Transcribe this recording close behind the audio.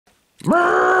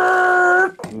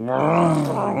Welcome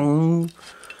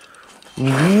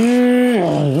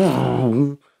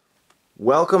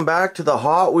back to the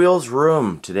Hot Wheels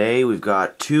room. Today we've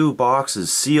got two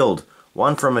boxes sealed.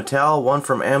 One from Mattel, one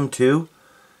from M2.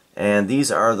 And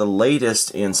these are the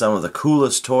latest in some of the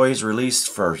coolest toys released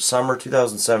for summer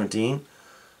 2017.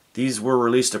 These were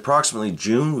released approximately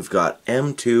June. We've got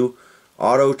M2,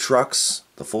 AutoTrucks,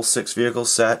 the full 6 vehicle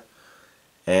set,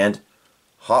 and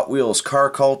Hot Wheels Car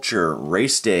Culture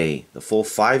Race Day, the full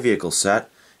 5 vehicle set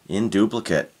in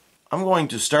duplicate. I'm going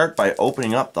to start by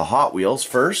opening up the Hot Wheels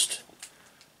first.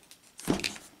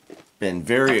 Been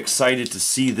very excited to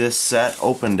see this set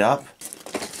opened up.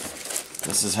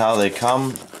 This is how they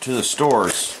come to the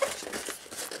stores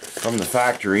from the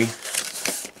factory.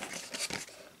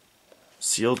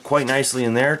 Sealed quite nicely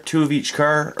in there. 2 of each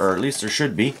car, or at least there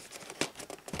should be.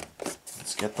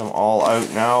 Let's get them all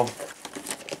out now.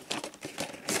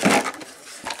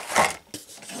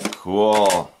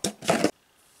 Cool.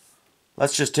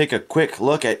 Let's just take a quick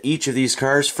look at each of these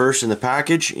cars first in the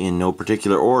package, in no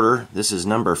particular order. This is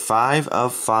number 5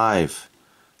 of 5.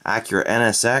 Acura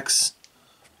NSX.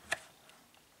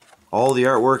 All the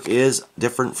artwork is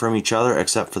different from each other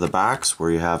except for the backs, where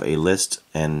you have a list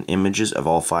and images of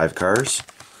all 5 cars.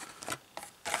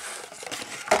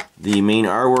 The main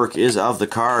artwork is of the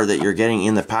car that you're getting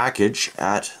in the package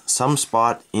at some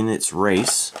spot in its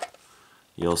race.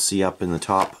 You'll see up in the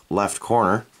top left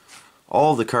corner.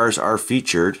 All of the cars are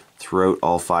featured throughout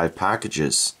all 5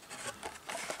 packages.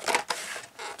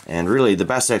 And really the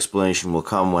best explanation will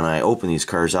come when I open these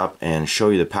cars up and show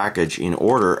you the package in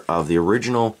order of the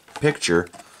original picture.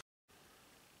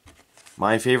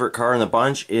 My favorite car in the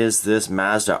bunch is this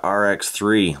Mazda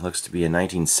RX-3. Looks to be a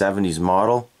 1970s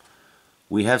model.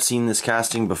 We have seen this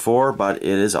casting before, but it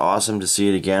is awesome to see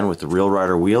it again with the Real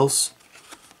Rider wheels.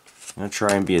 I'm going to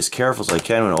try and be as careful as I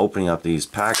can when opening up these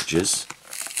packages,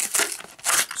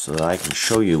 so that I can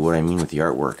show you what I mean with the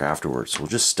artwork afterwards. So we'll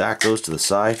just stack those to the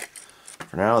side.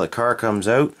 For now, the car comes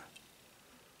out.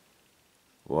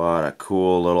 What a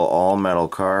cool little all-metal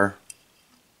car.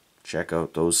 Check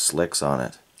out those slicks on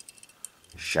it.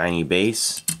 Shiny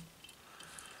base.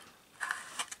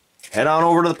 Head on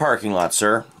over to the parking lot,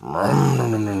 sir.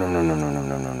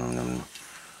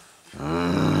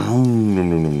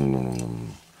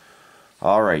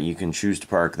 Alright, you can choose to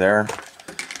park there.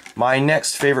 My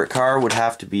next favorite car would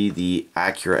have to be the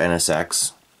Acura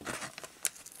NSX.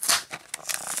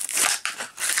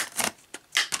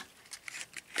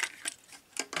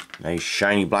 Nice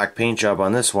shiny black paint job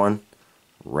on this one.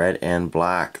 Red and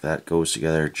black, that goes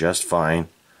together just fine.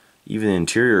 Even the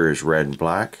interior is red and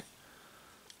black.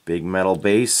 Big metal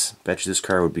base. Bet you this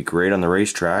car would be great on the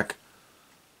racetrack.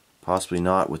 Possibly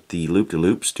not with the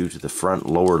loop-de-loops due to the front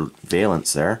lower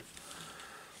valence there.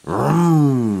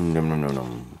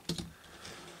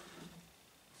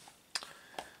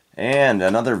 And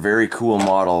another very cool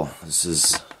model. This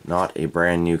is not a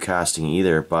brand new casting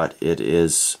either, but it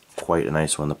is quite a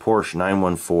nice one. The Porsche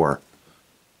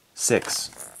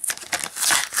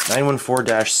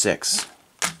 914-6.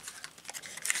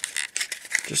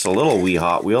 Just a little wee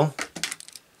Hot Wheel.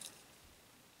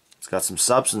 It's got some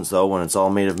substance though when it's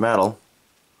all made of metal.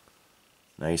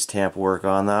 Nice tamp work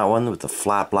on that one with the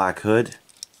flat black hood.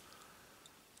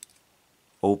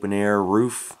 Open air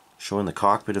roof showing the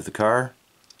cockpit of the car.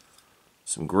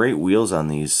 Some great wheels on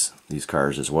these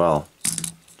cars as well.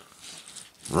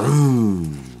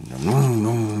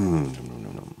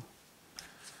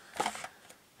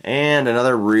 And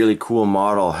another really cool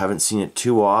model, haven't seen it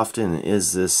too often,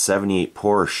 is this 78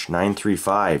 Porsche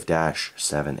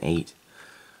 935-78.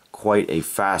 Quite a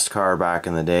fast car back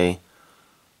in the day.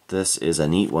 This is a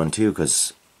neat one too,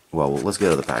 because, well, let's get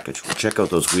out of the package. We'll check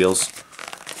out those wheels.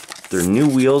 They're new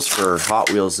wheels for Hot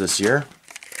Wheels this year.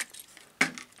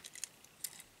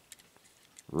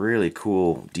 Really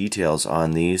cool details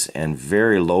on these and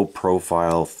very low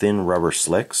profile thin rubber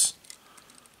slicks.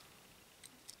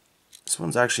 This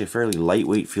one's actually a fairly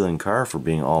lightweight feeling car for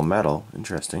being all metal.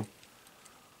 Interesting.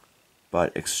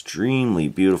 But extremely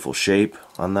beautiful shape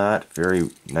on that.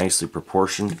 Very nicely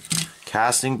proportioned.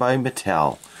 Casting by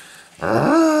Mattel.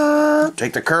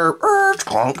 Take the curb.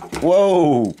 Clunk.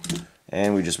 Whoa!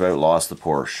 And we just about lost the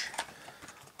Porsche.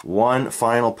 One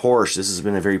final Porsche. This has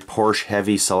been a very Porsche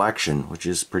heavy selection, which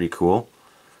is pretty cool.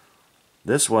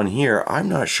 This one here, I'm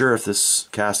not sure if this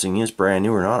casting is brand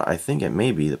new or not. I think it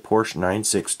may be the Porsche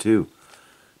 962.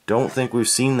 Don't think we've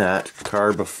seen that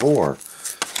car before.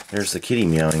 There's the kitty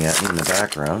meowing at me in the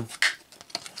background.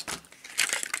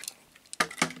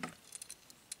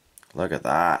 Look at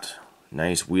that.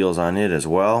 Nice wheels on it as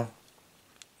well.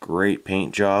 Great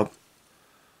paint job.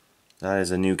 That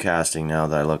is a new casting now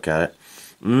that I look at it.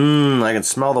 I can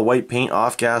smell the white paint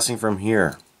off-gassing from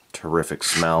here. Terrific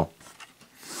smell.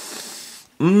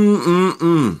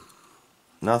 Nothing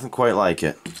quite like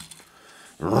it.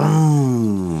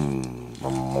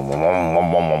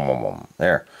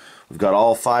 There. We've got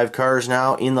all 5 cars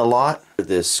now in the lot.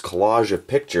 This collage of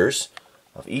pictures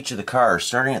of each of the cars,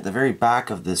 starting at the very back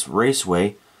of this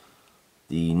raceway.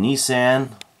 The Nissan,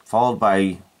 followed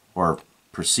by, or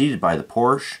preceded by the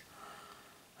Porsche.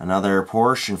 Another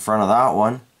Porsche in front of that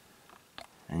one.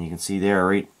 And you can see there,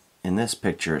 right in this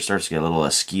picture, it starts to get a little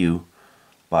askew.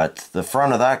 But the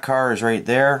front of that car is right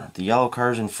there. The yellow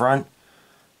car's in front.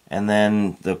 And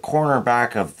then the corner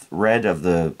back of red of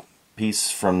the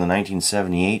piece from the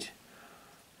 1978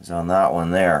 is on that one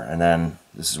there. And then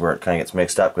this is where it kind of gets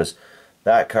mixed up, because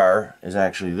that car is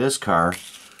actually this car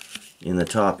in the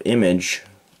top image.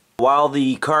 While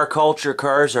the car culture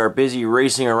cars are busy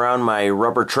racing around my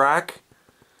rubber track,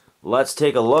 let's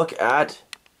take a look at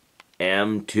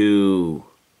M2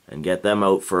 and get them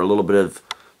out for a little bit of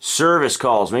service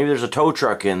calls. Maybe there's a tow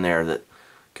truck in there that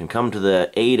can come to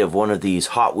the aid of one of these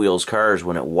Hot Wheels cars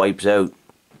when it wipes out.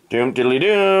 Doom diddly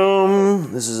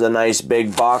doom! This is a nice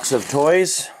big box of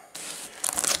toys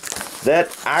that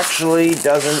actually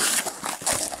doesn't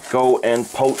go and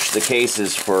poach the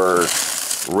cases for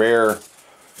rare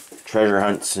treasure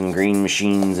hunts and green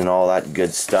machines and all that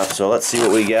good stuff. So let's see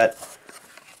what we get.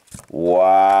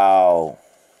 Wow,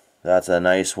 that's a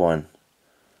nice one.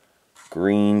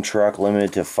 Green truck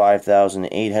limited to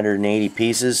 5,880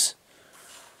 pieces.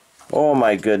 Oh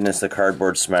my goodness, the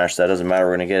cardboard smashed. That doesn't matter,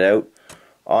 we're going to get out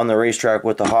on the racetrack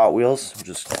with the Hot Wheels. We'll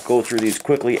just go through these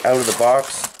quickly out of the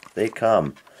box. They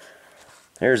come.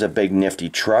 There's a big nifty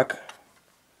truck.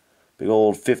 Big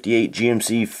old 58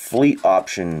 GMC fleet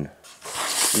option.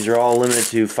 These are all limited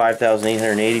to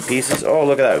 5,880 pieces. Oh,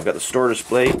 look at that. We've got the store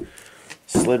display.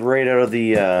 Slid right out of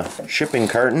the shipping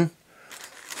carton.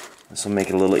 This will make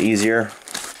it a little easier.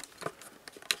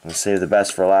 Let's save the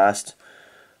best for last.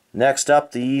 Next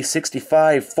up, the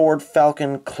 65 Ford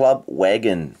Falcon Club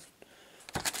Wagon.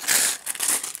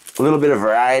 A little bit of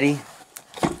variety.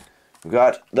 We've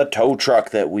got the tow truck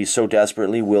that we so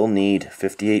desperately will need.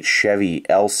 58 Chevy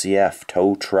LCF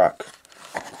tow truck.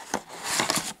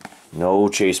 No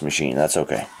chase machine, that's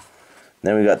okay.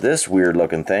 Then we got this weird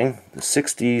looking thing. The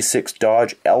 66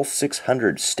 Dodge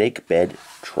L600 stake bed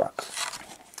truck.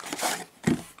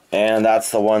 And that's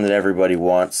the one that everybody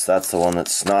wants. That's the one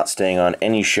that's not staying on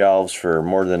any shelves for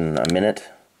more than a minute.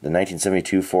 The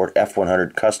 1972 Ford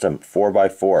F100 Custom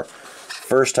 4x4.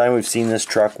 First time we've seen this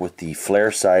truck with the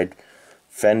flare side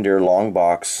fender long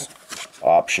box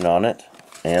option on it.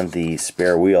 And the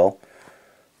spare wheel.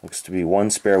 Looks to be one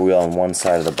spare wheel on one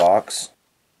side of the box.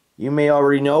 You may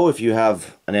already know if you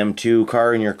have an M2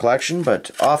 car in your collection,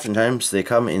 but oftentimes they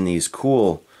come in these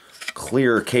cool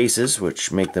clear cases,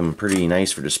 which make them pretty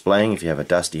nice for displaying if you have a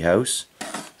dusty house.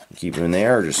 Keep them in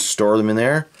there or just store them in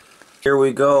there. Here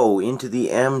we go into the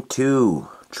M2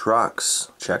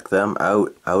 trucks. Check them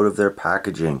out of their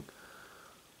packaging.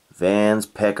 Vans,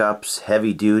 pickups,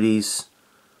 heavy duties.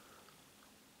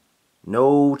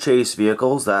 No chase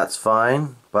vehicles, that's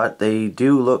fine, but they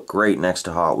do look great next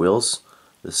to Hot Wheels.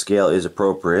 The scale is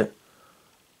appropriate.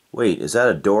 Wait, is that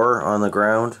a door on the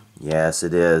ground? Yes,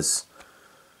 it is.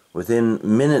 Within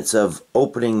minutes of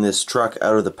opening this truck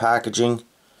out of the packaging,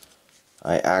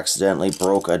 I accidentally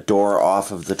broke a door off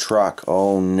of the truck.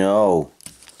 Oh no.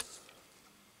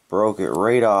 Broke it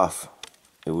right off.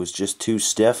 It was just too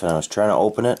stiff and I was trying to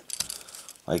open it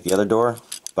like the other door,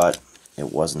 but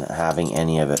it wasn't having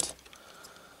any of it.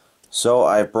 So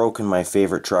I've broken my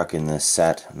favorite truck in this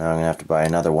set. Now I'm going to have to buy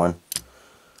another one.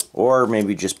 Or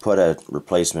maybe just put a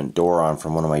replacement door on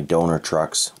from one of my donor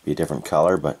trucks. Be a different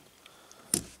color, but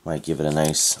might give it a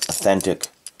nice, authentic,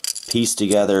 pieced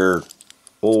together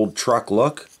old truck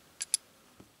look.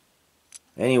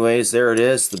 Anyways, there it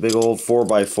is, the big old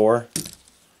 4x4.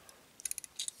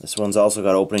 This one's also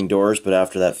got opening doors, but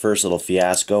after that first little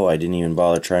fiasco, I didn't even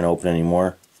bother trying to open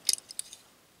anymore.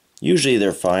 Usually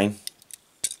they're fine.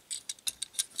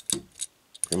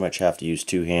 Pretty much have to use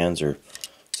two hands or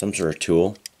some sort of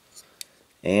tool.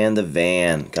 And the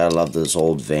van. Gotta love this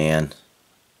old van.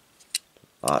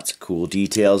 Lots of cool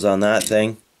details on that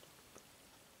thing.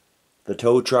 The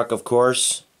tow truck, of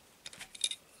course,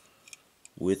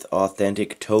 with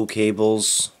authentic tow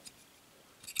cables,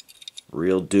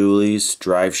 real dualies,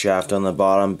 drive shaft on the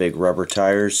bottom, big rubber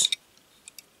tires.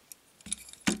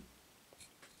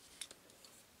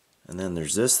 And then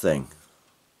there's this thing.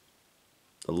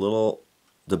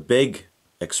 The big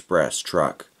Express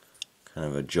truck. Kind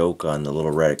of a joke on the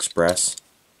little red Express.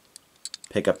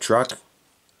 Pickup truck.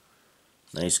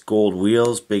 Nice gold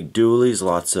wheels, big dualies,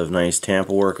 lots of nice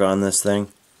Tampa work on this thing.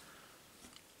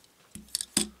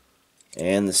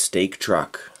 And the stake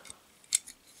truck.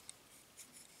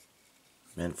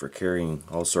 Meant for carrying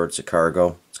all sorts of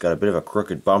cargo. It's got a bit of a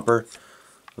crooked bumper.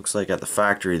 Looks like at the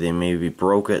factory they maybe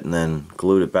broke it and then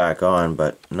glued it back on,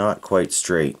 but not quite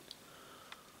straight.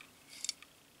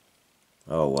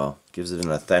 Oh well, gives it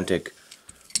an authentic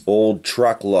old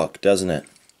truck look, doesn't it?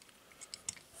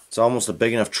 It's almost a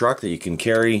big enough truck that you can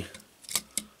carry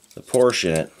the Porsche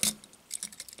in it.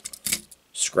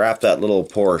 Scrap that little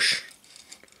Porsche.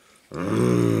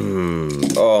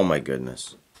 Oh my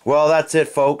goodness. Well, that's it,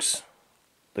 folks.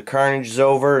 The carnage is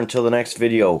over. Until the next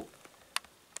video.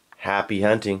 Happy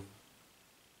hunting.